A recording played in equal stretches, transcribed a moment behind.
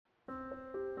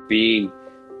being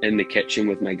in the kitchen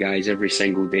with my guys every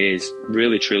single day is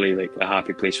really, truly like a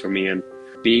happy place for me. And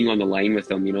being on the line with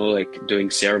them, you know, like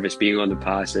doing service, being on the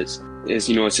pass, it's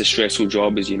you know, it's a stressful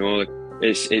job, as you know, like,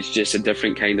 it's just a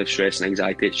different kind of stress and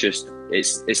anxiety.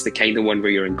 It's the kind of one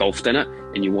where you're engulfed in it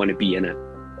and you want to be in it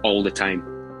all the time.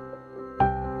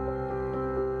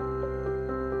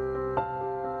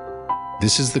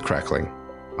 This is The Crackling.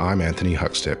 I'm Anthony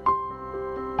Huckstep.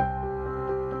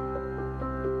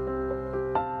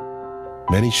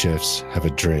 Many chefs have a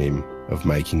dream of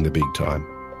making the big time,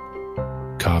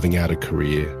 carving out a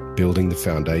career, building the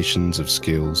foundations of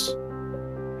skills,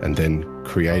 and then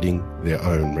creating their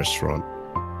own restaurant.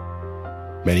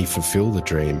 Many fulfill the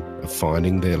dream of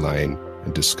finding their lane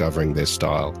and discovering their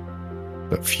style,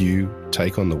 but few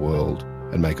take on the world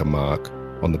and make a mark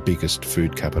on the biggest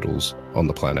food capitals on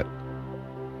the planet.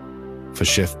 For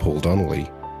Chef Paul Donnelly,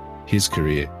 his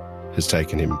career has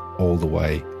taken him all the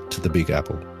way to the Big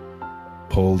Apple.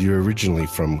 Paul, you're originally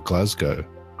from Glasgow.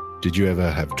 Did you ever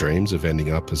have dreams of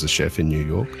ending up as a chef in New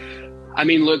York? I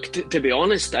mean, look, to be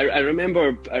honest, I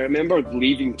remember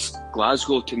leaving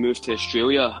Glasgow to move to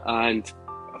Australia, and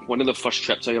one of the first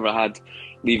trips I ever had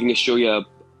leaving Australia,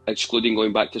 excluding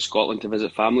going back to Scotland to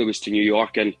visit family, was to New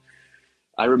York. And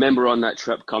I remember on that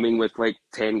trip coming with like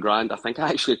 10 grand. I think I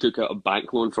actually took out a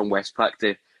bank loan from Westpac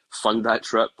to fund that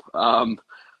trip.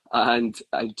 And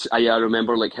I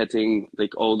remember like hitting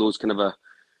like all those kind of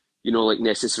you know, like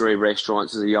necessary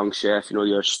restaurants as a young chef, you know,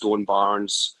 your Stone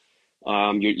Barns,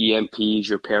 your EMPs,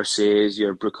 your Per Se's,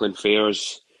 your Brooklyn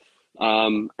Fairs.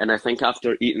 And I think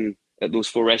after eating at those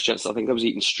 4 restaurants, I think I was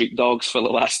eating street dogs for the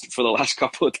last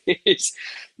couple of days.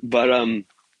 But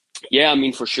yeah, I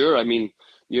mean, for sure. I mean,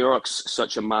 New York's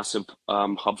such a massive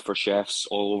hub for chefs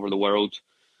all over the world.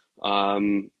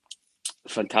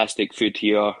 Fantastic food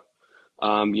here.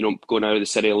 You know, going out of the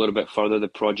city a little bit further, the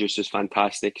produce is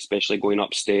fantastic, especially going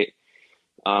upstate.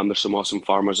 There's some awesome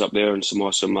farmers up there and some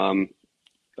awesome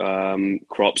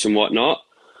crops and whatnot.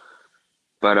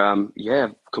 But yeah,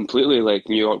 completely, like,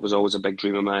 New York was always a big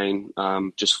dream of mine.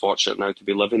 Just fortunate now to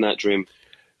be living that dream.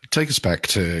 Take us back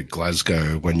to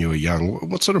Glasgow when you were young.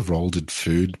 What sort of role did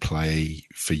food play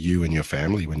for you and your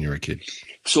family when you were a kid?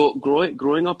 So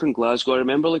growing up in Glasgow, I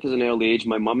remember like as an early age,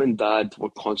 my mum and dad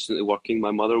were constantly working. My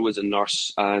mother was a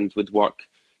nurse and would work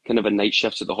kind of a night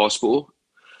shifts at the hospital.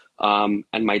 And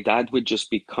my dad would just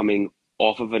be coming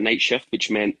off of a night shift, which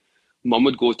meant mum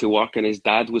would go to work and his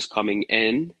dad was coming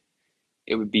in.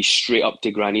 It would be straight up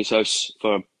to Granny's house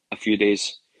for a few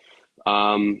days.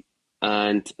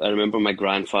 And I remember my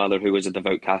grandfather, who was a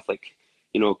devout Catholic,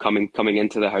 you know, coming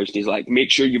into the house, and he's like, make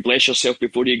sure you bless yourself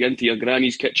before you get into your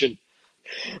granny's kitchen.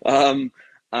 And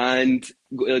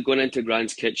going into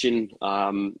Gran's kitchen,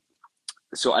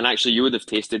 so, and actually you would have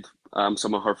tasted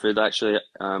some of her food, actually,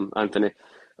 Anthony.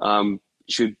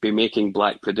 She would be making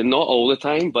black pudding, not all the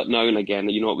time, but now and again.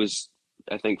 You know, it was,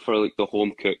 I think, for like the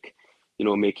home cook, you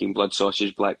know, making blood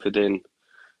sausage, black pudding.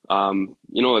 You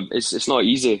know, it's not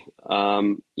easy.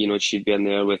 You know, she'd be in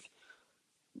there with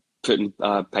putting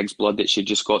pig's blood that she'd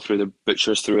just got through the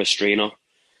butchers through a strainer.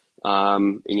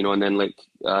 You know, and then like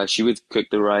she would cook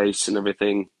the rice and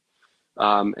everything,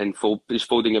 and just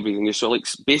folding everything. So like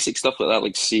basic stuff like that,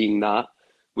 like seeing that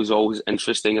was always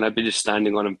interesting. And I'd be just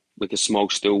standing on like a small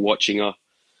stool watching her,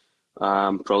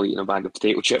 probably eating a bag of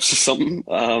potato chips or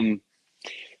something.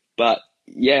 But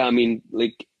yeah, I mean,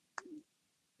 like,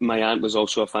 my aunt was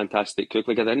also a fantastic cook.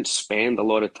 Like, I didn't spend a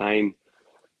lot of time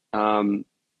in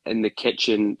the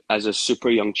kitchen as a super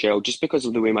young child, just because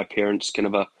of the way my parents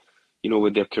kind of, you know,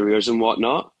 with their careers and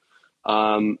whatnot.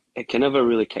 It kind of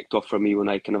really kicked off for me when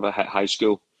I kind of hit high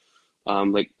school.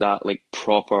 Like that, like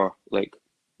proper, like,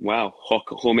 wow,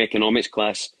 home economics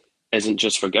class isn't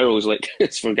just for girls, like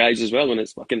it's for guys as well, and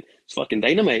it's fucking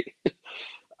dynamite.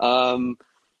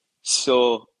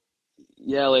 So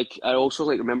yeah, like I also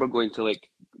like remember going to like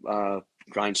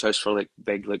Grant's house for like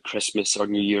big like Christmas or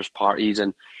New Year's parties,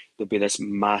 and there'd be this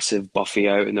massive buffet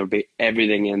out, and there'd be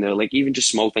everything in there, like even just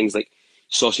small things like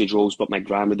sausage rolls, but my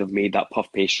gran would have made that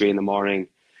puff pastry in the morning.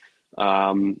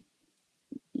 You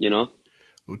know.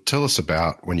 Well, tell us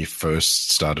about when you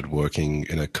first started working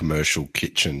in a commercial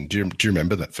kitchen. Do you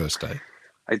remember that first day?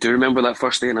 I do remember that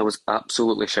first day, and I was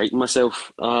absolutely shiting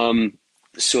myself.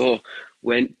 So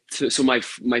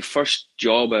my first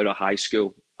job out of high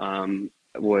school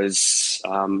was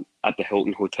at the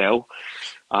Hilton Hotel,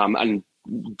 and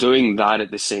doing that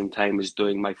at the same time as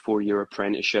doing my 4-year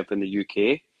apprenticeship in the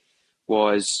UK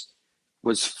was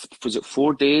it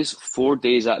 4 days? 4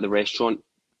 days at the restaurant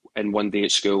and 1 day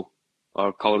at school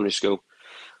or culinary school.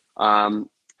 And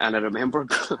I remember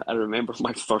I remember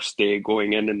my first day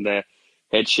going in the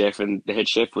head chef, and the head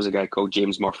chef was a guy called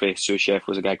James Murphy. Sous chef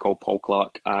was a guy called Paul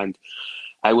Clark, and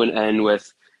I went in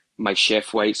with my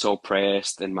chef whites all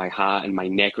pressed and my hat and my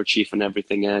neckerchief and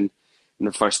everything in. And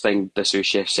the first thing the sous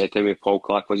chef said to me, Paul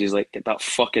Clark, was he's like, "Get that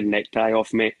fucking necktie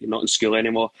off, mate. You're not in school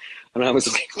anymore." And I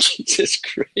was like, Jesus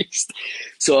Christ.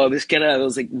 So I was it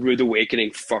was like rude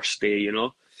awakening first day, you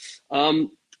know.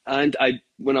 And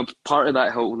when I was part of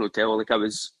that Hilton hotel,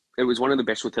 it was one of the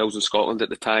best hotels in Scotland at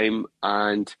the time,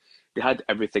 and they had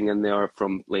everything in there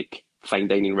from like fine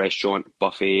dining restaurant,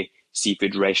 buffet,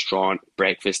 seafood restaurant,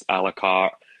 breakfast a la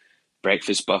carte,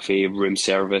 breakfast buffet, room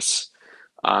service.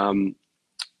 Um,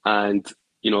 and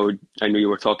I know you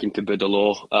were talking to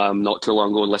Budalo not too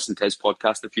long ago and listened to his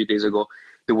podcast a few days ago.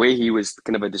 The way he was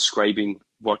kind of describing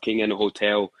working in a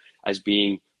hotel as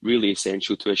being really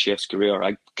essential to a chef's career,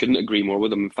 I couldn't agree more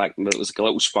with him. In fact, it was like a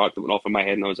little spark that went off in my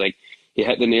head, and I was like, he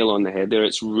hit the nail on the head there.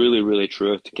 It's really, really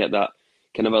true to get that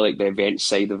kind of like the event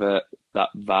side of it, that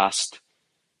vast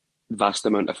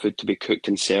amount of food to be cooked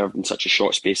and served in such a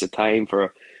short space of time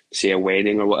for, say, a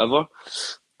wedding or whatever.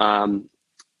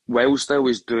 Whilst I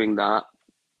was doing that,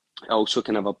 I also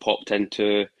kind of popped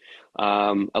into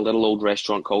a little old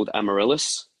restaurant called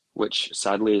Amaryllis, which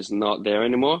sadly is not there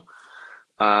anymore.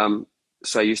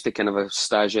 So I used to kind of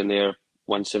stage in there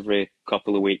once every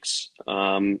couple of weeks,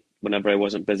 whenever I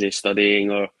wasn't busy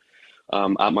studying or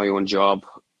at my own job.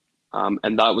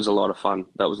 And that was a lot of fun.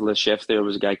 That was the chef there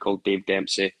was a guy called Dave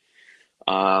Dempsey,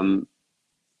 who,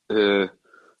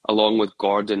 along with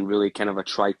Gordon, really kind of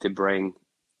tried to bring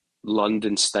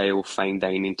London-style fine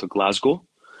dining to Glasgow.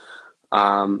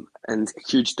 And a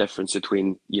huge difference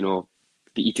between, the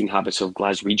eating habits of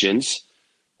Glaswegians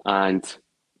and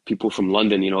people from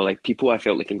London, like people I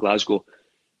felt like in Glasgow,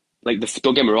 like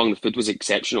don't get me wrong, the food was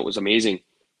exceptional, it was amazing,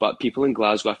 but people in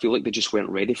Glasgow, I feel like they just weren't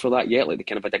ready for that yet, like they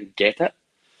kind of didn't get it.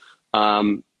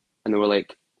 And they were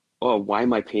like, oh, why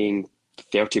am I paying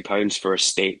 £30 for a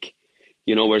steak?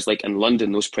 Whereas like in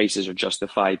London, those prices are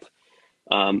justified.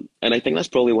 And I think that's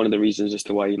probably one of the reasons as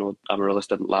to why, Amaryllis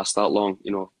didn't last that long,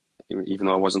 even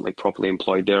though I wasn't like properly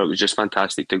employed there. It was just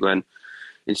fantastic to go in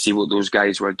and see what those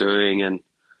guys were doing, and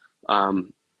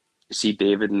see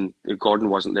David, and Gordon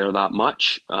wasn't there that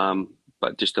much,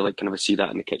 but just to like kind of see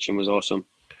that in the kitchen was awesome.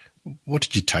 What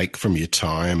did you take from your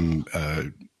time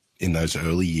in those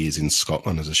early years in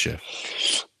Scotland as a chef?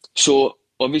 So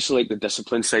obviously, like the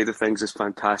discipline side of things is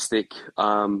fantastic.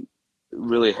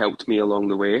 Really helped me along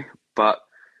the way. But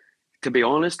to be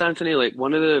honest, Anthony, like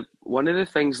one of the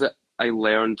things that I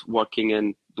learned working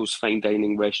in those fine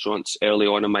dining restaurants early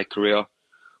on in my career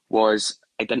was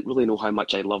I didn't really know how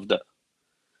much I loved it.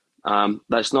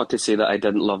 That's not to say that I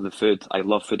didn't love the food. I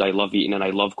love food. I love eating, and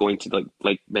I love going to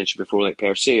like mentioned before, like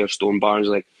Per Se or Stone Barns.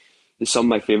 Like it's some of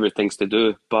my favorite things to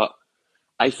do. But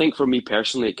I think for me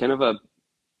personally, it kind of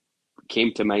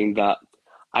came to mind that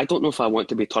I don't know if I want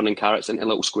to be turning carrots into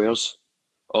little squares,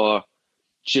 or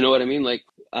do you know what I mean? Like,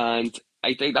 and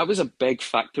I think that was a big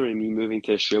factor in me moving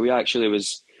to Australia. Actually,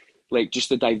 was like just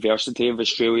the diversity of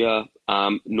Australia,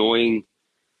 knowing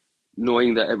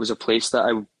that it was a place that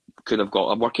I could have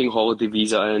got a working holiday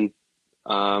visa in,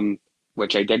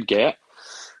 which I did get.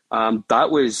 That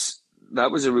was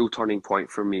a real turning point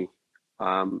for me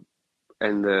in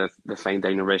the fine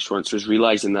dining restaurants, was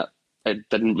realizing that I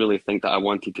didn't really think that I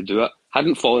wanted to do it.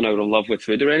 Hadn't fallen out of love with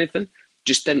food or anything,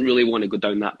 just didn't really want to go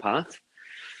down that path.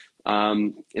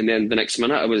 And then the next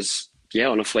minute I was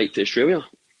on a flight to Australia.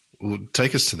 Well,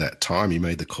 take us to that time you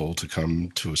made the call to come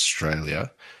to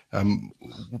Australia.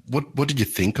 What did you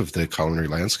think of the culinary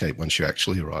landscape once you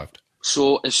actually arrived?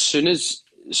 So when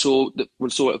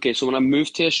I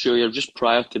moved to Australia, just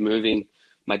prior to moving,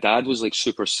 my dad was like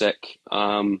super sick,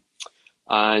 and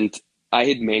I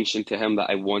had mentioned to him that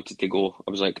I wanted to go.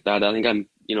 I was like, Dad, I think I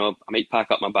might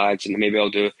pack up my bags and maybe I'll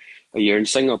do a year in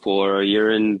Singapore, or a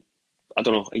year in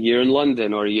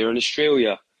London, or a year in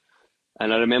Australia.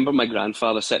 And I remember my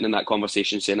grandfather sitting in that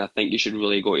conversation saying, I think you should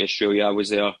really go to Australia. I was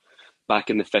there back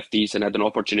in the 50s and had an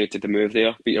opportunity to move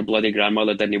there, but your bloody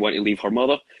grandmother didn't want to leave her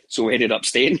mother, so we ended up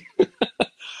staying.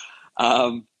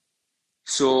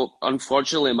 So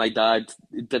unfortunately, my dad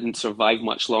didn't survive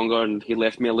much longer, and he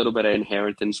left me a little bit of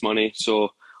inheritance money. So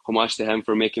homage to him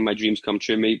for making my dreams come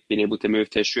true, me being able to move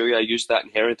to Australia. I used that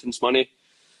inheritance money,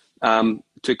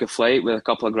 took a flight with a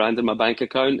couple of grand in my bank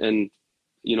account, and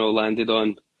landed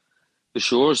on the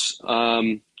shores.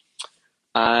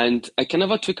 And I kind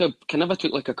of took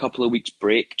like a couple of weeks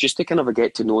break just to kind of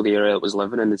get to know the area I was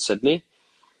living in Sydney.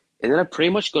 And then I pretty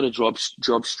much got a job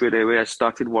straight away. I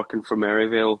started working for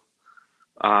Maryvale,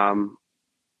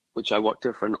 which I worked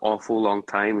there for an awful long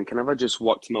time, and kind of just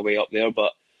worked my way up there.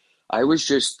 But I was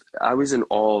in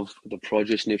awe of the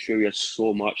produce in Australia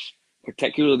so much,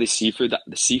 particularly the seafood.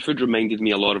 The seafood reminded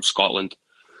me a lot of Scotland.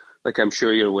 Like I'm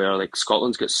sure you're aware, like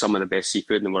Scotland's got some of the best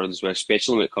seafood in the world as well,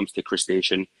 especially when it comes to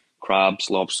crustacean, crabs,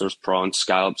 lobsters, prawns,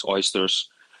 scallops, oysters.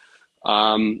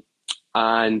 Um,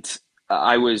 and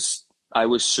I was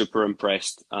super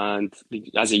impressed. And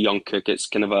as a young cook, it's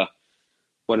kind of a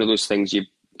one of those things you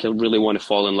can really want to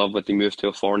fall in love with. You move to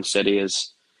a foreign city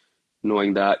is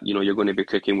knowing that you're going to be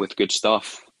cooking with good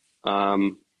stuff.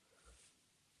 Um,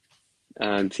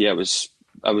 and yeah, it was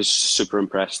I was super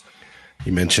impressed.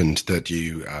 You mentioned that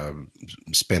you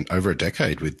spent over a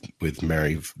decade with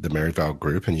the Maryvale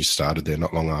Group, and you started there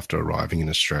not long after arriving in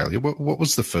Australia. What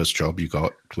was the first job you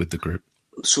got with the group?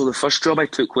 So the first job I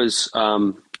took was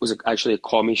actually a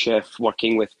commie chef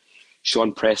working with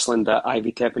Sean Presland at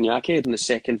Ivy Teppanyaki on the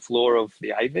second floor of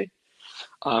the Ivy.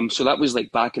 So that was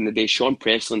like back in the day. Sean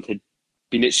Presland had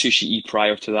been at Sushi E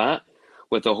prior to that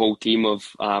with a whole team of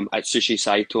at Sushi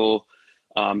Saito,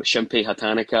 Shinpei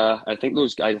Hatanaka. I think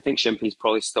those guys. I think Shinpei's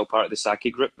probably still part of the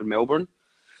Sake group in Melbourne.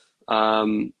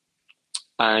 Um,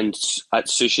 and at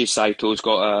Sushi Saito's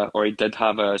he did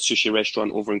have a sushi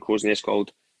restaurant over in Crow's Nest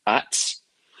called Ats.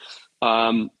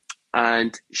 Um,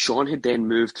 and Sean had then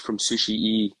moved from Sushi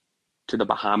E to the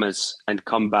Bahamas and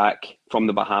come back from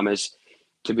the Bahamas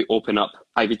to be open up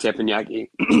Ivy Teppanyaki,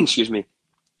 excuse me,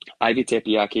 Ivy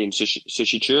Teppanyaki and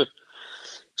Sushi Chu.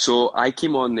 So I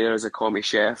came on there as a commie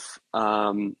chef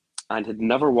and had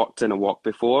never worked in a wok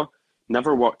before,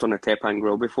 never worked on a teppan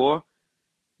grill before,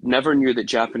 never knew that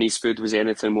Japanese food was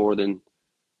anything more than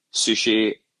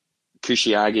sushi,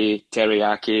 kushiyaki,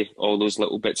 teriyaki, all those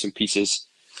little bits and pieces,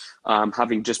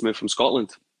 having just moved from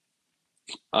Scotland.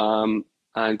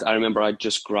 And I remember I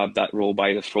just grabbed that role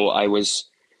by the throat. I was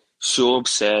so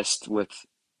obsessed with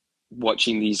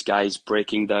watching these guys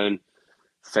breaking down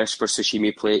fish for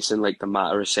sashimi plates in like the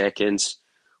matter of seconds,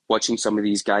 watching some of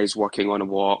these guys working on a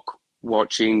wok,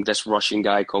 watching this Russian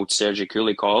guy called Sergei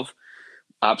Kulikov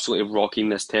absolutely rocking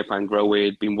this teppan grill where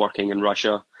he'd been working in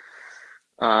Russia.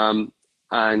 And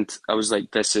I was like,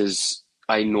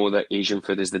 I know that Asian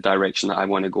food is the direction that I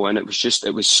want to go in. It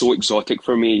was so exotic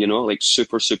for me, like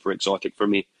super, super exotic for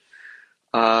me.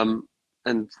 Yeah,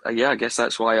 I guess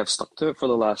that's why I've stuck to it for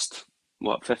the last,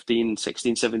 15,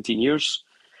 16, 17 years.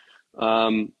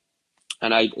 And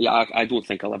I don't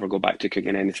think I'll ever go back to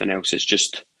cooking anything else.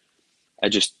 I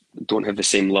just don't have the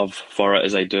same love for it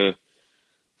as I do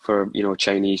for,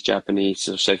 Chinese, Japanese,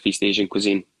 or Southeast Asian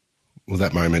cuisine. Well,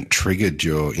 that moment triggered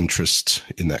your interest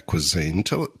in that cuisine.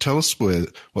 Tell us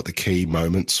what the key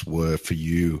moments were for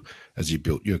you as you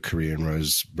built your career and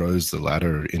rose the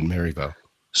ladder in Maryvale.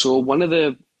 So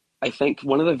I think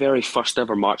one of the very first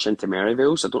ever March into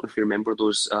Maryvales, I don't know if you remember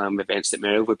those events that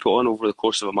Maryvale would put on over the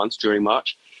course of a month during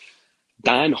March.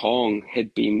 Dan Hong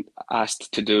had been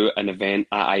asked to do an event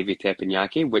at Ivy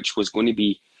Teppanyaki, which was going to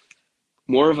be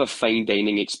more of a fine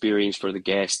dining experience for the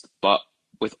guest, but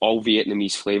with all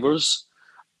Vietnamese flavors.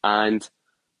 And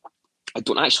I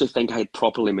don't actually think I had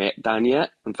properly met Dan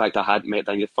yet. In fact, I hadn't met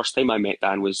Dan. The first time I met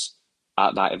Dan was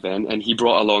at that event, and he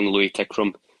brought along Louis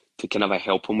Tickram to kind of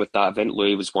help him with that event.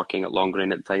 Louis was working at Long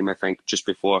Grain at the time, I think, just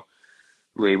before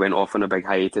Louis went off on a big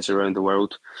hiatus around the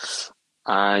world.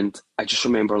 And I just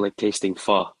remember like tasting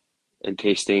pho and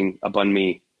tasting a banh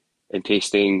mi and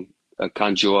tasting a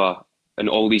canjua and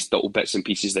all these little bits and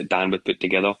pieces that Dan would put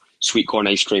together, sweet corn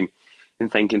ice cream,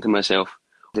 and thinking to myself,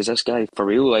 is this guy for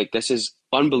real? Like, this is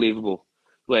unbelievable.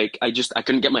 Like, I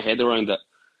couldn't get my head around it.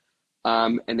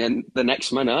 And then the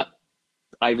next minute,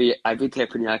 Ivy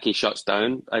Teppanyaki shuts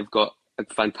down. I've got a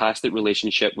fantastic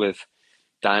relationship with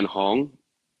Dan Hong.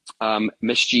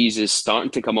 Miss G's is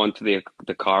starting to come onto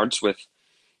the cards with,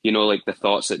 like the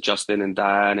thoughts that Justin and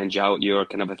Dan and Zhao Yu are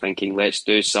kind of thinking, let's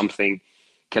do something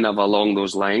kind of along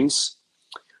those lines.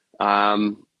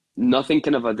 Nothing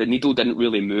the needle didn't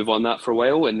really move on that for a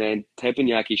while, and then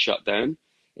Teppanyaki shut down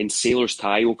and Sailor's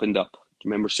Thai opened up. Do you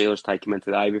remember Sailor's Thai came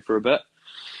into the Ivy for a bit?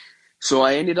 So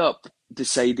I ended up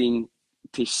deciding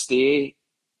to stay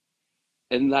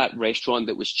in that restaurant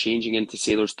that was changing into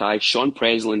Sailor's Thai. Sean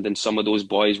Presland and some of those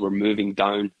boys were moving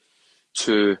down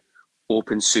to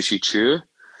open Sushi Chu.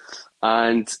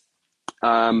 And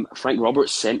Frank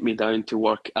Roberts sent me down to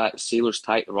work at Sailor's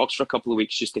Thai at the Rocks for a couple of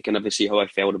weeks just to kind of see how I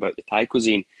felt about the Thai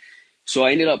cuisine. So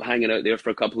I ended up hanging out there for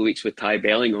a couple of weeks with Ty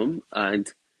Bellingham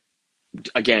and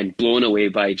again, blown away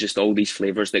by just all these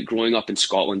flavours that growing up in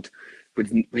Scotland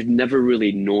we'd never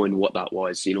really known what that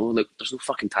was, Like, there's no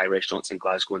fucking Thai restaurants in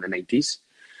Glasgow in the 90s.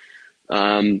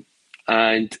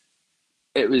 And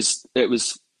it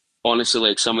was honestly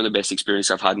like some of the best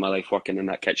experience I've had in my life working in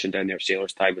that kitchen down there at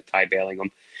Sailor's Thai with Ty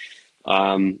Bellingham.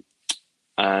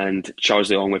 and Charles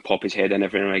Leong would pop his head in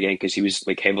every now and again because he was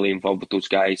like heavily involved with those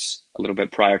guys a little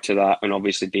bit prior to that, and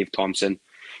obviously Dave Thompson,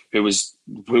 who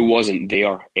wasn't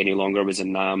there any longer, was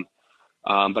in Nam.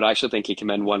 But I actually think he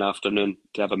came in one afternoon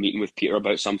to have a meeting with Peter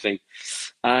about something,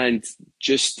 and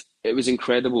just it was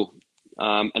incredible,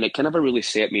 and it kind of really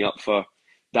set me up for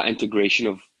that integration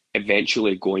of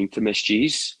eventually going to Miss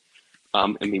G's,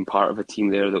 and being part of a team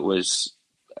there that was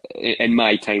in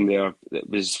my time there, it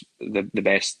was the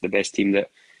best team that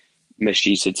Miss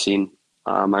G's had seen.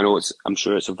 I'm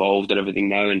sure it's evolved and everything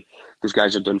now, and those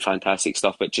guys are doing fantastic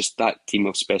stuff. But just that team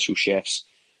of special chefs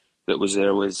that was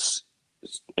there was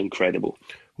incredible.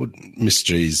 Well, Miss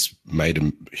G's made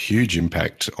a huge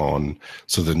impact on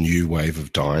sort of the new wave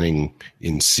of dining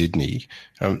in Sydney.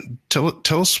 Tell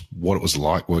us what it was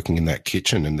like working in that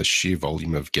kitchen and the sheer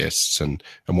volume of guests and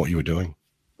what you were doing.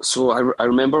 So I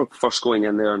remember first going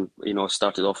in there and,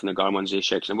 started off in the garde manger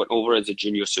section. I went over as a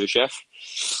junior sous chef.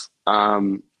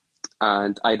 And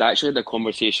I'd actually had a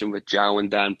conversation with Zhao and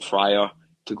Dan prior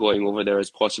to going over there as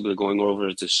possibly going over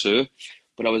as a sous.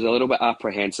 But I was a little bit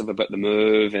apprehensive about the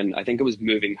move, and I think I was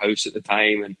moving house at the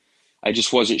time, and I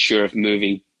just wasn't sure if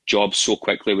moving jobs so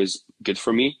quickly was good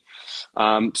for me.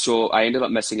 So I ended up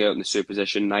missing out in the sous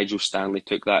position. Nigel Stanley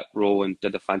took that role and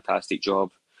did a fantastic job.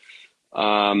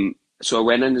 So I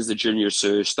went in as the junior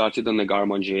sous, started on the garde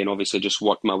manger, and obviously just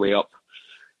worked my way up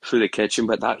through the kitchen.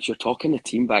 But you're talking a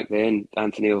team back then,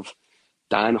 Anthony, of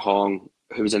Dan Hong,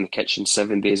 who was in the kitchen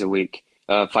 7 days a week,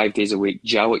 5 days a week,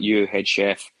 Zhao at Yu, head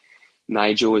chef,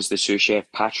 Nigel is the sous chef,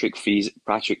 Patrick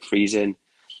Friesen,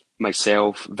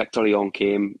 myself, Victor Young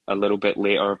came a little bit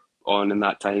later on in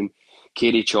that time,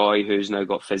 Katie Choi, who's now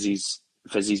got Fizzy's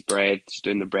bread, she's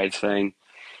doing the bread thing.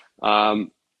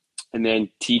 And then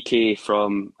TK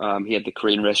from, he had the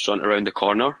Korean restaurant around the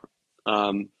corner.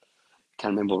 Can't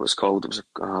remember what it was called.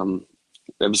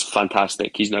 It was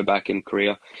fantastic. He's now back in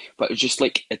Korea. But it was just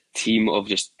like a team of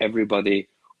just everybody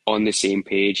on the same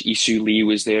page. Isu Lee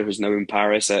was there, who's now in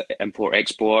Paris at Import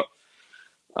Export.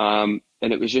 And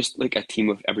it was just like a team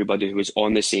of everybody who was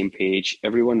on the same page.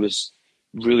 Everyone was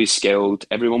really skilled.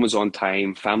 Everyone was on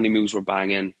time. Family meals were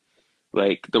banging.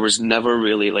 Like there was never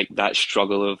really like that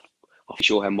struggle of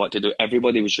show him what to do.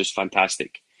 Everybody was just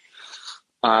fantastic.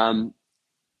 And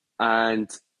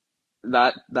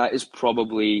that is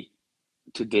probably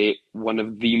to date one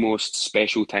of the most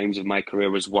special times of my career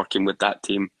was working with that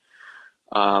team.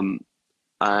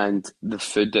 And the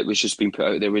food that was just being put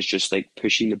out there was just like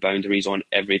pushing the boundaries on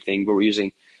everything. We were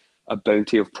using a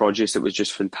bounty of produce that was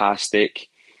just fantastic.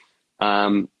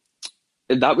 And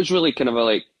that was really kind of a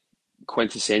like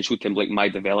quintessential to like my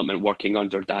development working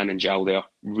under Dan and Zhao there.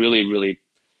 Really, really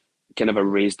kind of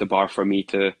raised the bar for me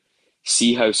to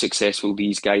see how successful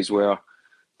these guys were,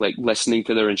 like listening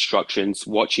to their instructions,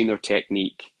 watching their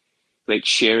technique, like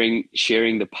sharing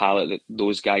the palette that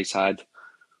those guys had,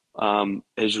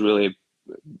 has really,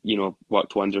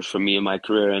 worked wonders for me in my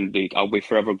career, and I'll be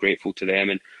forever grateful to them.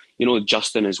 And,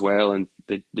 Justin as well, and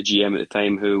the GM at the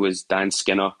time, who was Dan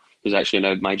Skinner, who's actually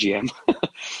now my GM,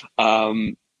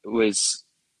 was,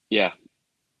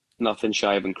 nothing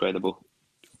shy of incredible.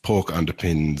 Pork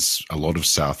underpins a lot of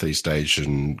Southeast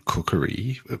Asian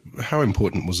cookery. How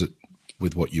important was it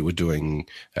with what you were doing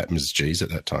at Ms. G's at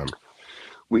that time?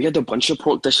 We had a bunch of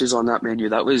pork dishes on that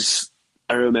menu.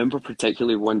 I remember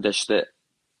particularly one dish that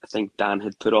I think Dan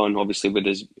had put on, obviously with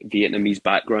his Vietnamese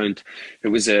background. It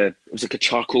was like a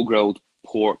charcoal grilled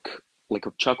pork, like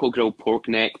a charcoal grilled pork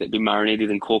neck that'd been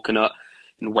marinated in coconut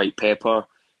and white pepper,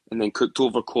 and then cooked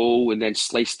over coal, and then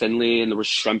sliced thinly, and there was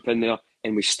shrimp in there,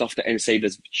 and we stuffed it inside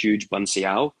this huge bun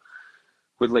siao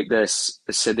with like this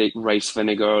acidic rice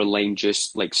vinegar, lime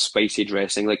juice, like spicy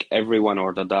dressing. Like everyone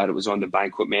ordered that. It was on the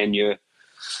banquet menu.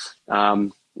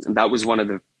 That was one of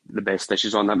the best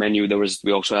dishes on that menu.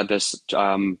 We also had this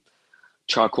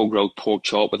charcoal grilled pork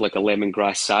chop with like a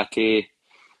lemongrass satay.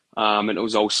 And it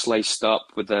was all sliced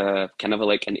up with a kind of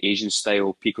like an Asian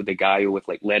style pico de gallo with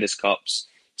like lettuce cups,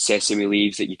 sesame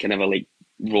leaves that you kind of like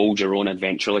rolled your own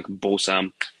adventure, like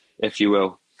bosam, if you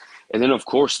will. And then of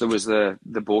course there was the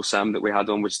bosam that we had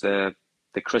on, was the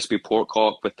crispy pork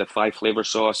hock with the 5 flavor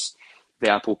sauce, the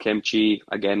apple kimchi,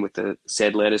 again with the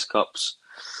said lettuce cups.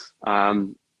 We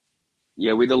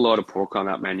had a lot of pork on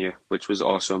that menu, which was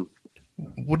awesome.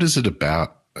 What is it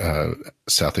about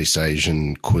Southeast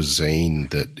Asian cuisine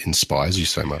that inspires you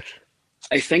so much?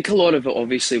 I think a lot of it,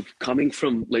 obviously, coming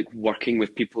from like working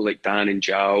with people like Dan and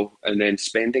Zhao, and then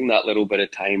spending that little bit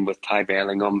of time with Ty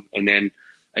Bellingham, and then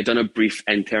I'd done a brief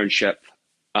internship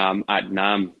at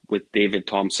NAM with David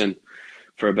Thompson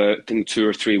for about, I think, 2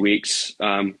 or 3 weeks,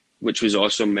 which was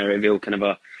awesome. Maryvale, kind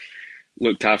of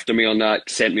looked after me on that,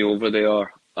 sent me over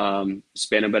there,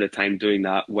 spent a bit of time doing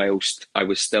that whilst I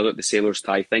was still at the Sailors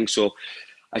Thai thing. So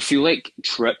I feel like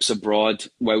trips abroad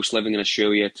whilst living in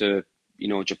Australia to,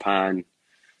 Japan,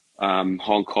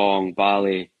 Hong Kong,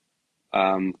 Bali,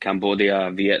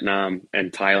 Cambodia, Vietnam,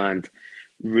 and Thailand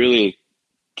really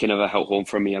kind of a hit home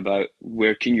for me about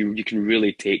where you can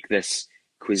really take this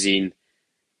cuisine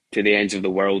to the ends of the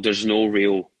world. There's no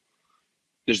real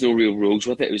rules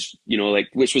with it. It was, like,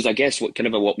 which was, I guess,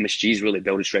 what Miss G's really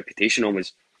built its reputation on,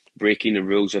 was breaking the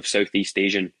rules of Southeast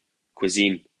Asian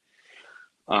cuisine.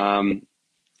 Um,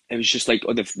 it was just like,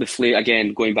 the flavor,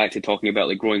 again, going back to talking about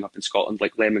like growing up in Scotland,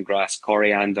 like lemongrass,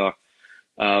 coriander,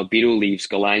 beetle leaves,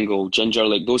 galangal, ginger,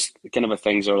 like those kind of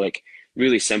things are like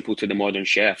really simple to the modern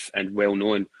chef and well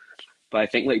known. But I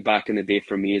think like back in the day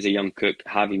for me as a young cook,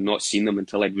 having not seen them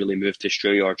until I'd really moved to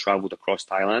Australia or travelled across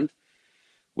Thailand,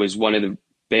 was one of the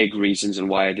big reasons and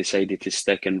why I decided to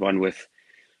stick and run with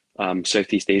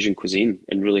Southeast Asian cuisine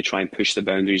and really try and push the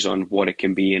boundaries on what it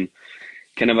can be, and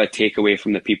kind of a takeaway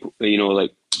from the people,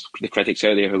 like the critics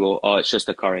out there who go, "Oh, it's just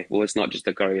a curry." Well, it's not just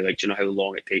a curry. Like, do you know how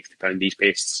long it takes to pound these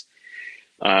pastes?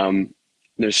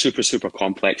 They're super, super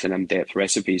complex and in-depth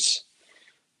recipes.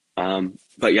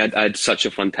 But yeah, I had such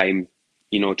a fun time,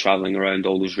 traveling around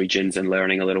all those regions and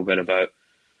learning a little bit about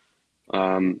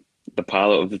the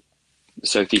palate of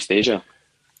Southeast Asia.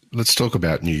 Let's talk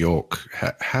about New York.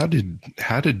 How did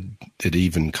it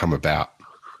even come about?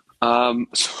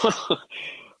 So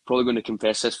probably going to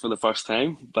confess this for the first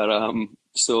time, but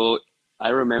so I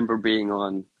remember being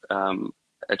on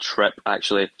a trip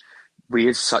actually. We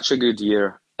had such a good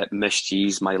year at Miss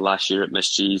G's, my last year at Miss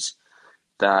G's,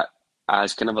 that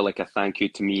as kind of like a thank you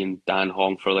to me and Dan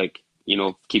Hong for like,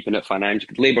 keeping it financial,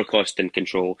 labor cost in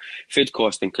control, food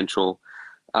cost in control.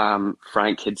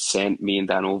 Frank had sent me and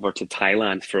Dan over to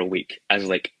Thailand for a week as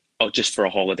like, oh, just for a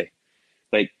holiday.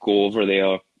 Like, go over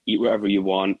there, eat whatever you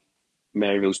want.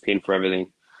 Maryville's paying for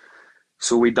everything.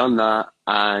 So we done that,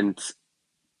 and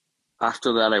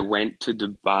after that I went to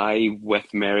Dubai with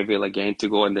Maryville again to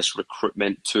go on this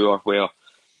recruitment tour where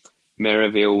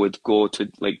Maryville would go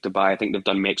to like Dubai. I think they've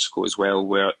done Mexico as well,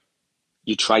 where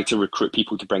you try to recruit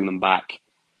people to bring them back,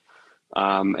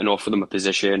 and offer them a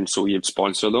position so you'd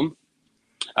sponsor them.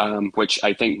 Which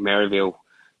I think Maryville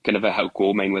kind of a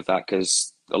gold mine with that,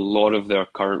 because a lot of their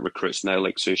current recruits now,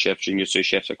 like sous chefs, junior sous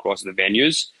chefs across the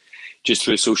venues, just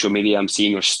through social media, I'm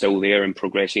seeing are still there and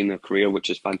progressing their career, which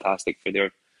is fantastic for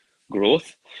their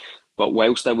growth. But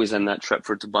whilst I was in that trip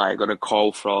for Dubai, I got a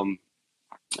call from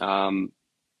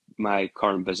my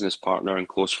current business partner and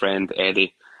close friend,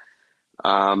 Eddie,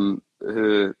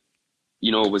 who,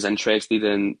 was interested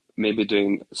in maybe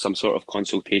doing some sort of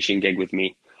consultation gig with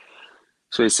me.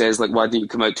 So he says, like, why don't you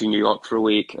come out to New York for a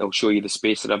week? I'll show you the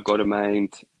space that I've got in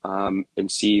mind,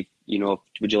 and see,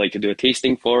 would you like to do a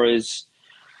tasting for us?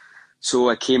 So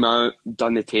I came out,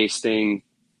 done the tasting,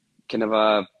 kind of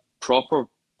a proper,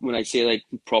 when I say like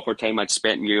proper time I'd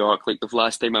spent in New York, like the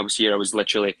last time I was here, I was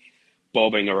literally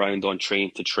bobbing around on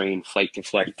train to train, flight to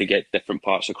flight to get different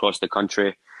parts across the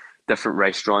country, different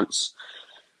restaurants.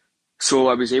 So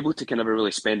I was able to kind of really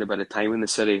spend a bit of time in the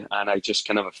city, and I just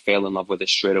kind of fell in love with it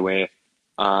straight away.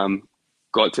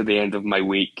 Got to the end of my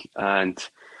week, and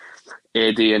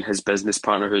Eddie and his business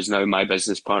partner, who's now my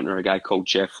business partner, a guy called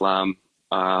Jeff Lamb,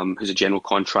 who's a general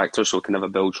contractor, so kind of a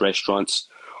builds restaurants,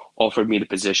 offered me the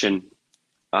position.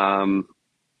 And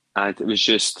it was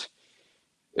just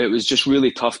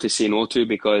really tough to say no to,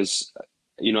 because,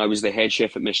 I was the head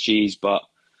chef at Miss G's, but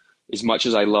as much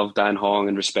as I love Dan Hong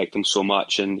and respect him so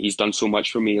much, and he's done so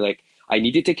much for me, like, I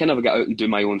needed to kind of get out and do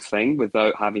my own thing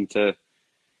without having to,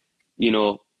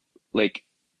 like,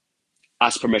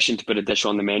 ask permission to put a dish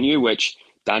on the menu, which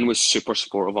Dan was super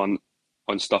supportive on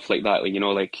stuff like that.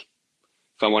 Like,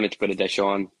 if I wanted to put a dish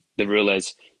on, the rule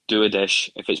is do a dish.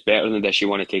 If it's better than the dish you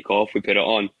want to take off, we put it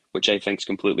on, which I think is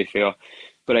completely fair.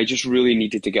 But I just really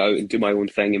needed to go out and do my own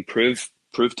thing and prove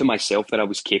to myself that I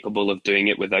was capable of doing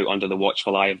it without under the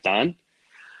watchful eye of Dan.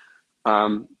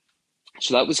 So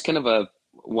that was kind of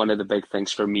one of the big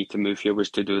things for me to move here, was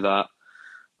to do that.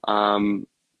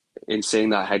 In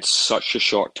saying that, I had such a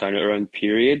short turnaround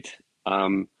period.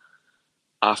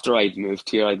 After I'd moved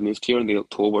here in the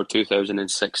October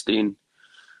 2016.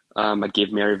 I gave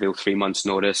Maryville 3 months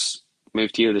notice,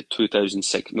 moved here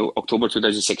October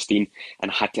 2016,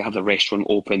 and had to have the restaurant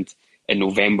opened in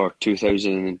November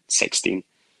 2016.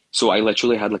 So I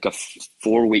literally had like a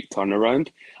 4-week turnaround.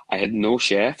 I had no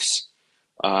chefs.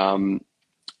 I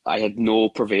had no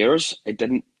purveyors. I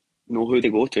didn't know who to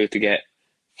go to get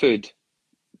food,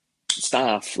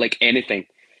 staff, like anything.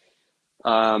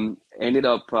 Ended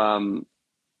up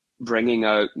bringing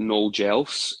out Noel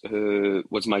Jelfs, who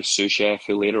was my sous chef,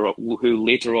 who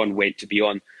later on went to be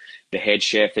on the head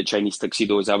chef at Chinese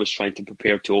Tuxedo as I was trying to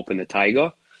prepare to open the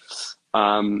Tyger,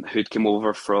 who'd come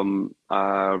over from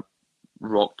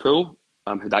Rockpool,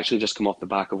 who'd actually just come off the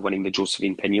back of winning the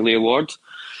Josephine Pinelli Award,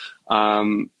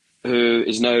 who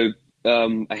is now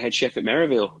a head chef at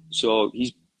Merivale. So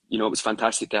it was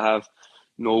fantastic to have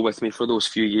Noel with me for those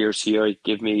few years here. He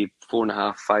gave me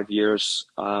 4.5, 5 years,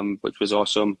 which was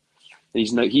awesome.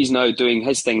 He's now doing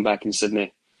his thing back in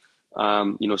Sydney,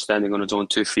 standing on his own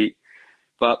 2 feet.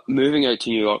 But moving out to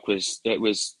New York was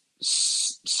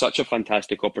such a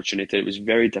fantastic opportunity. It was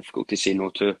very difficult to say no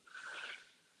to.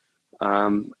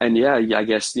 And yeah, I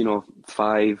guess,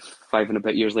 five and a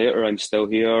bit years later, I'm still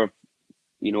here,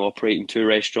 operating 2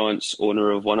 restaurants,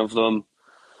 owner of one of them,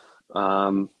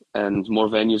 and more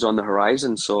venues on the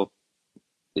horizon. So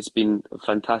it's been a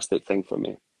fantastic thing for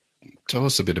me. Tell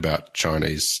us a bit about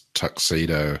Chinese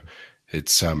Tuxedo.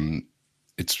 It's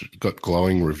got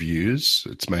glowing reviews.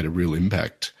 It's made a real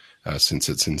impact since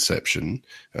its inception.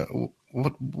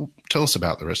 Tell us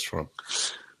about the restaurant.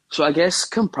 So I guess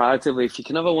comparatively, if you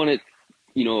can ever want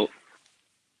to,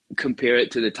 compare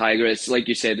it to the Tyger, it's like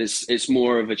you said, it's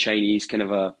more of a Chinese kind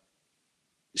of a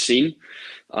scene.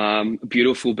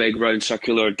 Beautiful big round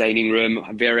circular dining room,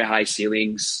 very high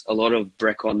ceilings, a lot of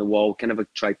brick on the wall. Kind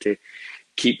of tried to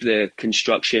keep the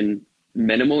construction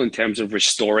minimal in terms of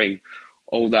restoring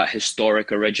all that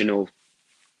historic original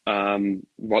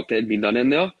work that had been done in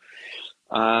there.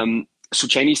 So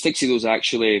Chinese Tuxedo is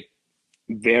actually a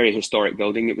very historic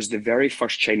building. It was the very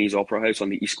first Chinese opera house on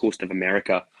the east coast of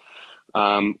America,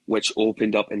 which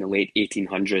opened up in the late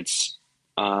 1800s.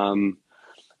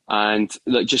 And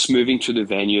just moving to the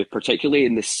venue, particularly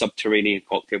in the subterranean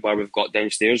cocktail bar we've got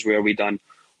downstairs, where we done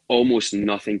almost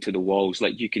nothing to the walls.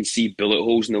 Like, you can see bullet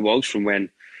holes in the walls from when,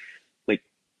 like,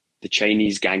 the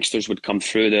Chinese gangsters would come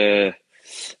through the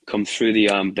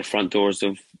front doors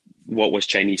of what was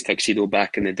Chinese Tuxedo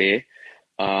back in the day,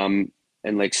 and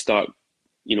like start,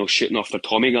 shooting off their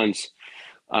Tommy guns.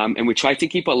 And we tried to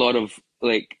keep a lot of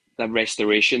like the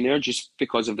restoration there, just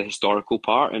because of the historical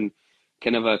part and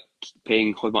kind of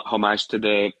paying homage to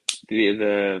the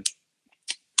area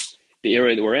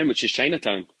that we're in, which is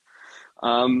Chinatown.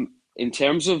 In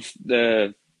terms of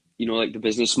the the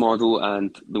business model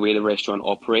and the way the restaurant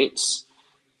operates,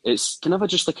 it's kind of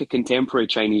just like a contemporary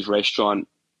Chinese restaurant.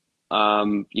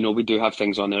 We do have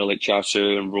things on there like char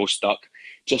siu and roast duck,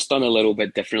 just done a little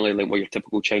bit differently, like what your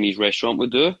typical Chinese restaurant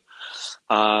would do.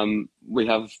 We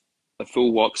have a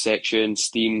full wok section,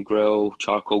 steam grill,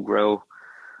 charcoal grill.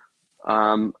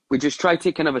 We just try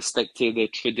to kind of stick to the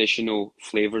traditional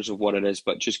flavors of what it is,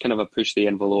 but just kind of push the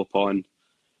envelope on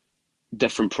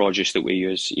different produce that we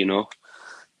use,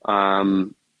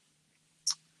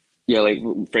 like,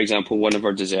 for example, one of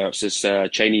our desserts is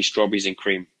Chinese strawberries and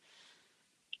cream.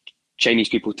 Chinese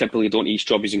people typically don't eat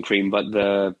strawberries and cream, but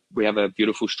we have a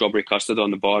beautiful strawberry custard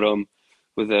on the bottom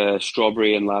with a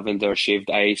strawberry and lavender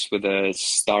shaved ice with a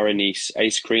star anise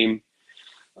ice cream,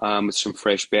 with some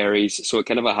fresh berries. So it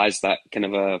kind of has that kind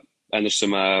of and there's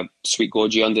some sweet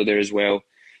goji under there as well.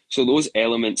 So those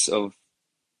elements of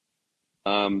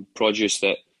produce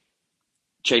that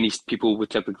Chinese people would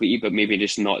typically eat, but maybe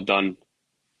just not done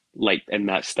like in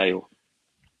that style.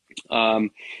 And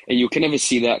you kind of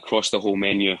see that across the whole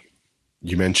menu.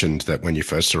 You mentioned that when you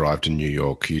first arrived in New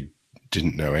York, you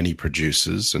didn't know any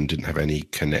producers and didn't have any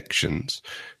connections.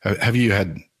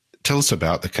 Tell us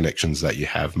about the connections that you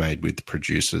have made with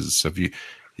producers.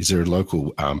 Is there a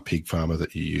local pig farmer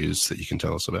that you use that you can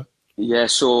tell us about? Yeah,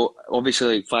 so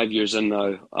obviously, like 5 years in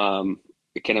now,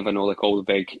 kind of, I know like all the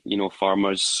big,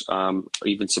 farmers, or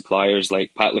even suppliers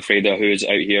like Pat Lafreda, who's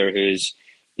out here, he's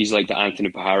like the Anthony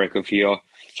Paharic of here.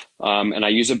 And I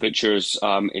use a butcher's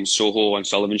in Soho on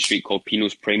Sullivan Street called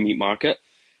Pino's Prime Meat Market.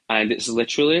 And it's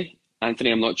literally,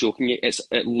 Anthony, I'm not joking,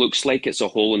 it looks like it's a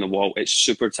hole in the wall. It's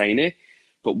super tiny.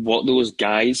 But what those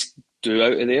guys do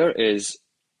out of there is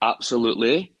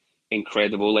absolutely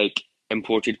incredible. Like,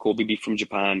 imported Kobe beef from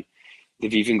Japan.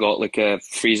 They've even got like a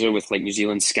freezer with like New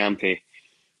Zealand scampi,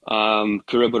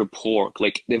 Kura pork.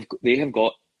 Like they have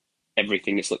got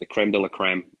everything. It's like the creme de la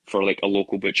creme for like a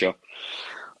local butcher.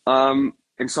 And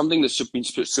something that's been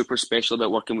super special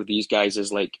about working with these guys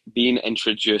is like being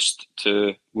introduced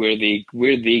to where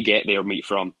they get their meat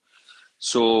from.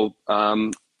 So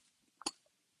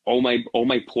all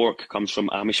my pork comes from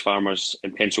Amish farmers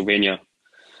in Pennsylvania,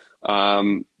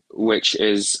 which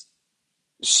is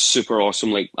super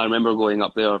awesome. Like, I remember going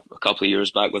up there a couple of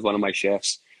years back with one of my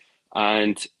chefs,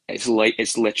 and it's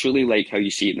literally like how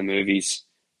you see it in the movies.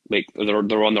 Like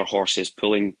they're on their horses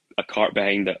pulling a cart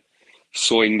behind it.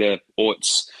 sowing the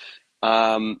oats.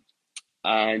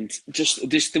 And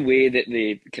just the way that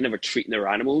they kind of are treating their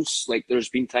animals. Like there's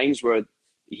been times where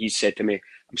he's said to me,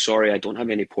 "I'm sorry, I don't have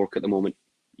any pork at the moment,"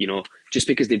 just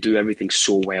because they do everything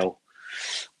so well.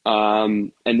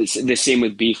 And it's the same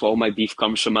with beef. All my beef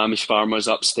comes from Amish farmers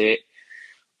upstate.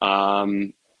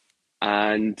 And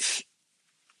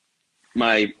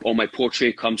all my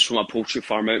poultry comes from a poultry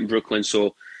farm out in Brooklyn.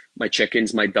 So my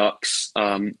chickens, my ducks,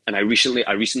 and I recently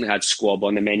had squab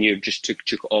on the menu. Just took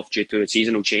it off due to a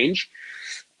seasonal change.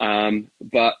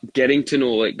 But getting to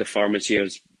know like the farmers here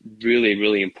is really,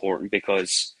 really important,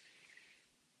 because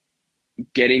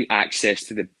getting access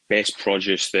to the best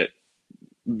produce that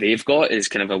they've got is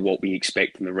kind of what we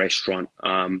expect in the restaurant.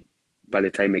 By the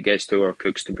time it gets to our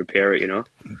cooks to prepare it.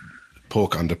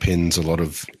 Pork underpins a lot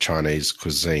of Chinese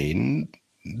cuisine.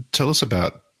 Tell us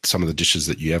about some of the dishes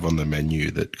that you have on the menu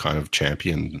that kind of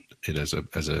champion it as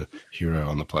a hero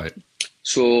on the plate.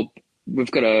 So I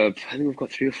think we've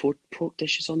got 3 or 4 pork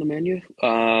dishes on the menu.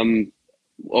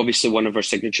 Obviously one of our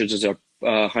signatures is our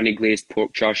honey glazed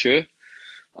pork char siu.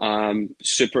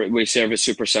 We serve it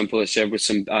super simple. It's served with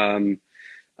some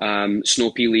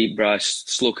snow pea leek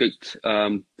breast, slow cooked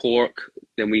pork.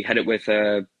 Then we hit it with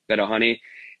a bit of honey,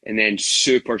 and then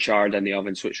super charred in the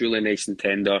oven, so it's really nice and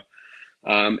tender.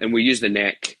 And we use the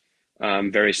neck,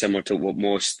 very similar to what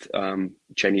most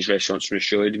Chinese restaurants in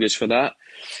Australia use for that.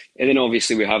 And then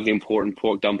obviously we have the important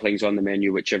pork dumplings on the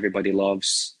menu, which everybody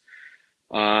loves.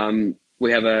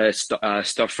 We have a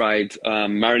stir-fried,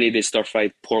 marinated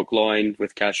stir-fried pork loin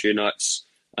with cashew nuts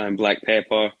and black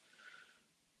pepper.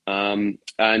 And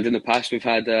in the past, we've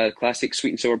had classic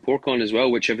sweet and sour pork on as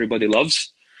well, which everybody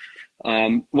loves.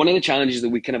 One of the challenges that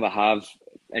we kind of have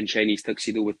in Chinese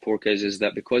Tuxedo with pork is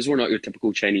that because we're not your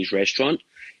typical Chinese restaurant,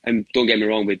 and don't get me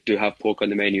wrong, we do have pork on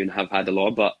the menu and have had a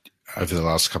lot, but over the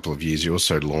last couple of years, you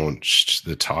also launched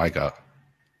the Tyger.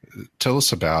 Tell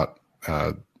us about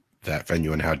that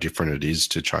venue and how different it is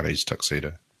to Chinese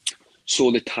Tuxedo.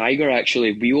 So the Tyger,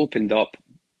 actually, we opened up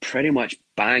pretty much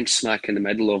bang smack in the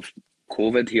middle of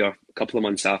COVID here, a couple of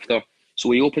months after. So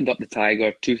we opened up the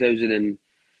Tyger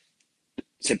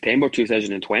September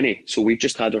 2020. So we've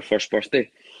just had our first birthday.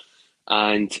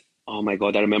 And oh my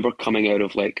God, I remember coming out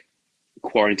of like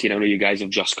quarantine. I know you guys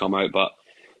have just come out, but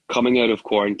coming out of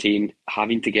quarantine,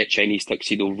 having to get Chinese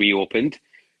Tuxedo reopened,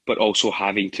 but also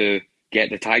having to get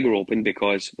the Tyger open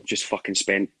because we've just fucking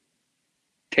spent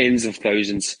tens of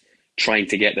thousands trying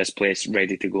to get this place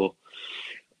ready to go.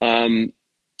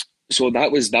 So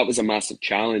that was a massive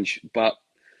challenge. But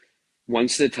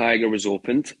once the Tyger was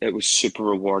opened, it was super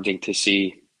rewarding to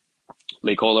see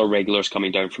like all our regulars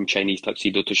coming down from Chinese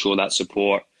Tuxedo to show that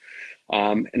support.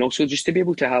 And also just to be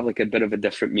able to have like a bit of a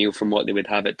different meal from what they would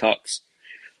have at Tux.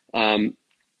 The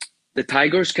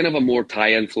Tyger is kind of a more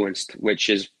Thai influenced, which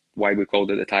is why we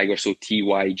called it the Tyger. So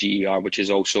Tyger, which is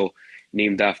also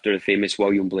named after the famous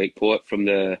William Blake poet from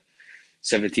the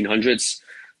 1700s.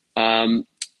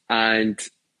 And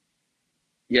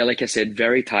yeah, like I said,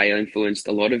 very Thai influenced,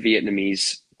 a lot of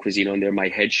Vietnamese cuisine on there. My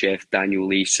head chef, Daniel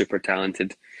Lee, super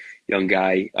talented young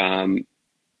guy,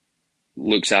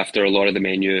 looks after a lot of the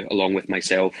menu along with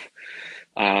myself.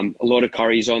 A lot of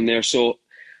curries on there. So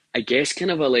I guess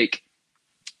kind of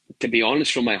to be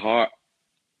honest from my heart,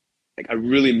 like I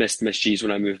really missed Miss G's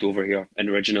when I moved over here. And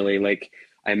originally, like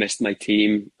I missed my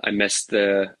team. I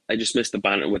just missed the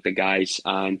banter with the guys,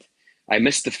 and I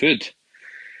missed the food.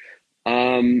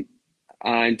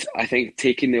 And I think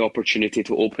taking the opportunity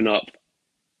to open up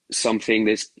something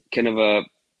that's kind of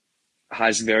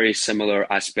has very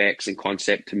similar aspects and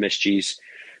concept to Miss G's,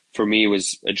 for me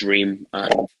was a dream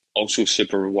and also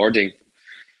super rewarding.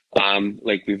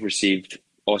 Like we've received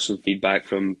awesome feedback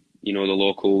from, the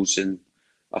locals and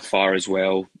afar as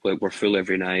well. Like we're full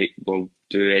every night. We'll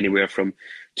do anywhere from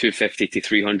 250 to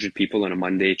 300 people on a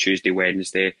Monday, Tuesday,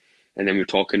 Wednesday. And then we're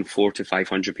talking 400 to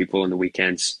 500 people on the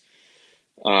weekends.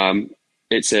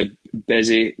 It's a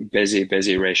busy, busy,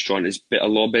 busy restaurant. It's a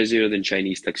lot busier than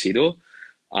Chinese Tuxedo.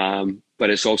 But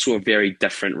it's also a very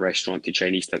different restaurant to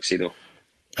Chinese Tuxedo.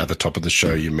 At the top of the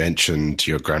show, you mentioned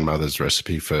your grandmother's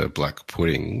recipe for black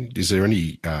pudding. Is there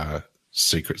any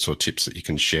secrets or tips that you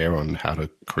can share on how to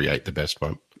create the best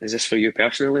one? Is this for you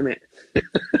personally, mate?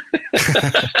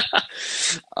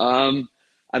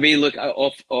 I mean, look,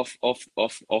 off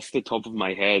the top of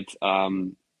my head,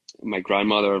 my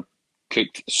grandmother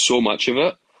cooked so much of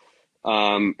it,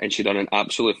 and she done an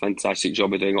absolutely fantastic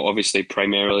job of doing it. Obviously,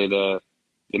 primarily the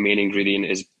main ingredient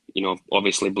is,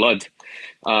 obviously blood.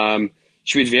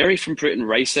 She would vary from putting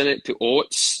rice in it to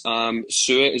oats. Beef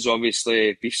suet is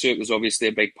obviously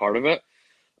a big part of it.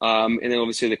 And then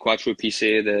obviously the quattro pisse,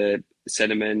 the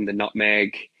cinnamon, the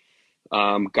nutmeg,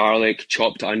 garlic,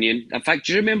 chopped onion. In fact,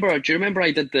 do you remember I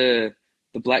did the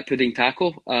black pudding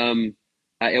taco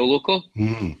at El Loco?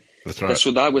 That's right.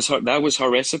 So that was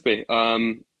her recipe.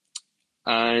 And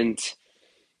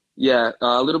yeah,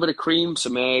 a little bit of cream,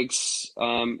 some eggs,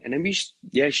 and then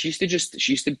yeah, she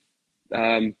actually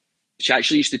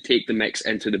used to take the mix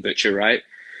into the butcher, right?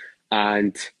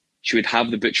 And she would have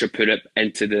the butcher put it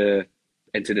into the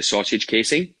sausage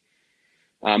casing,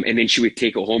 and then she would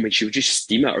take it home and she would just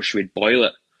steam it or she would boil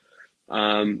it,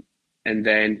 and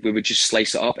then we would just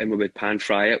slice it up and we would pan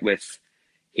fry it with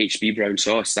HB brown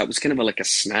sauce. That was kind of like a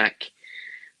snack.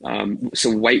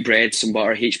 Some white bread, some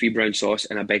butter, HB brown sauce,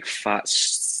 and a big fat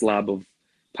slab of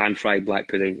pan fried black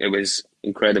pudding. It was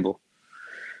incredible.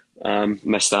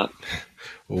 Missed that.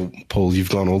 Well, Paul, you've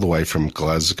gone all the way from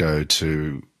Glasgow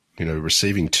to,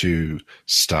 receiving 2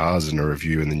 stars in a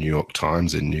review in the New York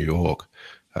Times in New York.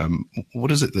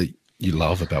 What is it that you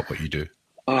love about what you do?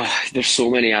 There's so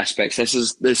many aspects. This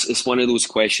is one of those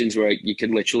questions where you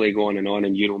could literally go on,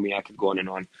 and you know me, I could go on and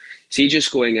on. See,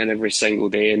 just going in every single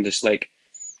day and just like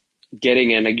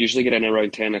getting in. I usually get in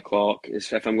around 10 o'clock.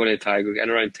 If I'm going to Tyger, get in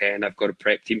around 10. I've got a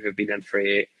prep team who've been in for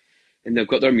 8, and they've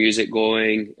got their music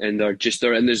going, and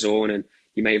they're in the zone. And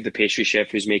you might have the pastry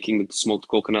chef who's making the smoked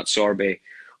coconut sorbet,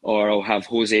 or I'll have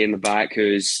Jose in the back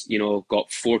who's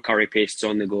got 4 curry pastes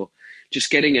on the go. Just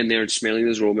getting in there and smelling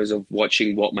those aromas of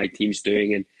watching what my team's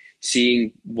doing and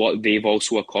seeing what they've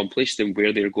also accomplished and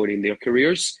where they're going in their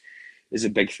careers is a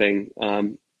big thing.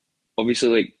 Obviously,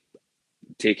 like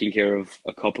taking care of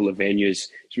a couple of venues,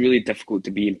 it's really difficult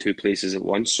to be in 2 places at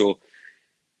once. So,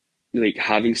 like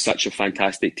having such a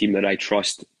fantastic team that I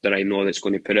trust, that I know that's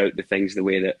going to put out the things the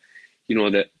way that,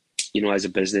 as a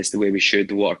business, the way we should,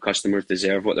 what our customers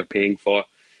deserve, what they're paying for,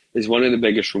 is one of the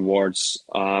biggest rewards.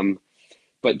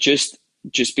 But just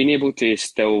being able to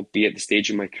still be at the stage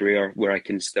in my career where I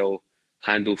can still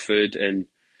handle food and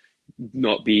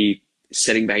not be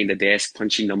sitting behind a desk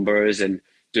punching numbers and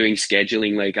doing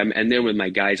scheduling. Like I'm in there with my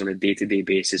guys on a day-to-day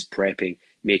basis, prepping,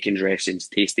 making dressings,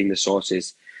 tasting the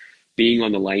sauces, being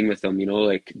on the line with them,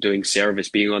 like doing service,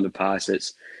 being on the pass.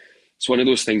 It's one of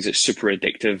those things that's super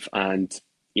addictive, and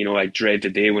I dread the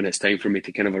day when it's time for me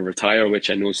to kind of retire,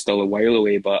 which I know is still a while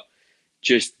away, but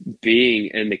just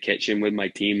being in the kitchen with my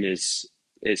team is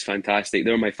fantastic.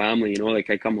 They're my family,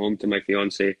 like I come home to my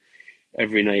fiance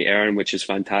every night, Erin, which is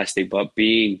fantastic. But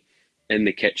being in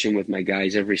the kitchen with my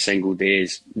guys every single day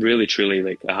is really, truly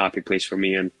like a happy place for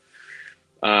me. And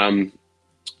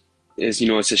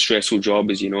it's a stressful job,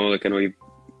 as like I know you've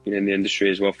been in the industry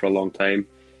as well for a long time.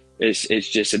 It's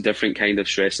just a different kind of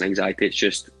stress and anxiety.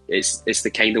 It's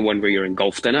the kind of one where you're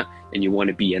engulfed in it and you want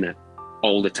to be in it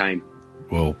all the time.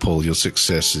 Well, Paul, your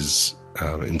success is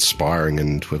inspiring,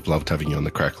 and we've loved having you on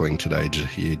The Crackling today to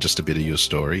hear just a bit of your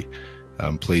story.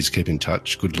 Please keep in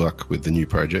touch. Good luck with the new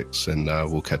projects, and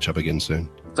we'll catch up again soon.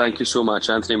 Thank you so much,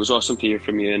 Anthony. It was awesome to hear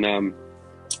from you, and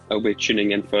I'll be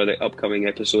tuning in for the upcoming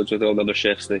episodes with all the other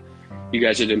chefs. You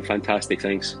guys are doing fantastic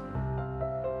things.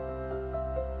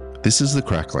 This is The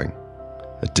Crackling,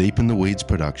 a Deep in the Weeds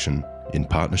production in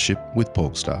partnership with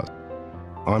Porkstars.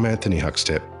 I'm Anthony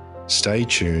Huckstep. Stay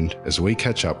tuned as we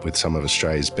catch up with some of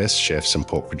Australia's best chefs and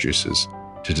pork producers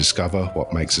to discover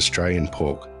what makes Australian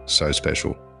pork so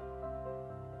special.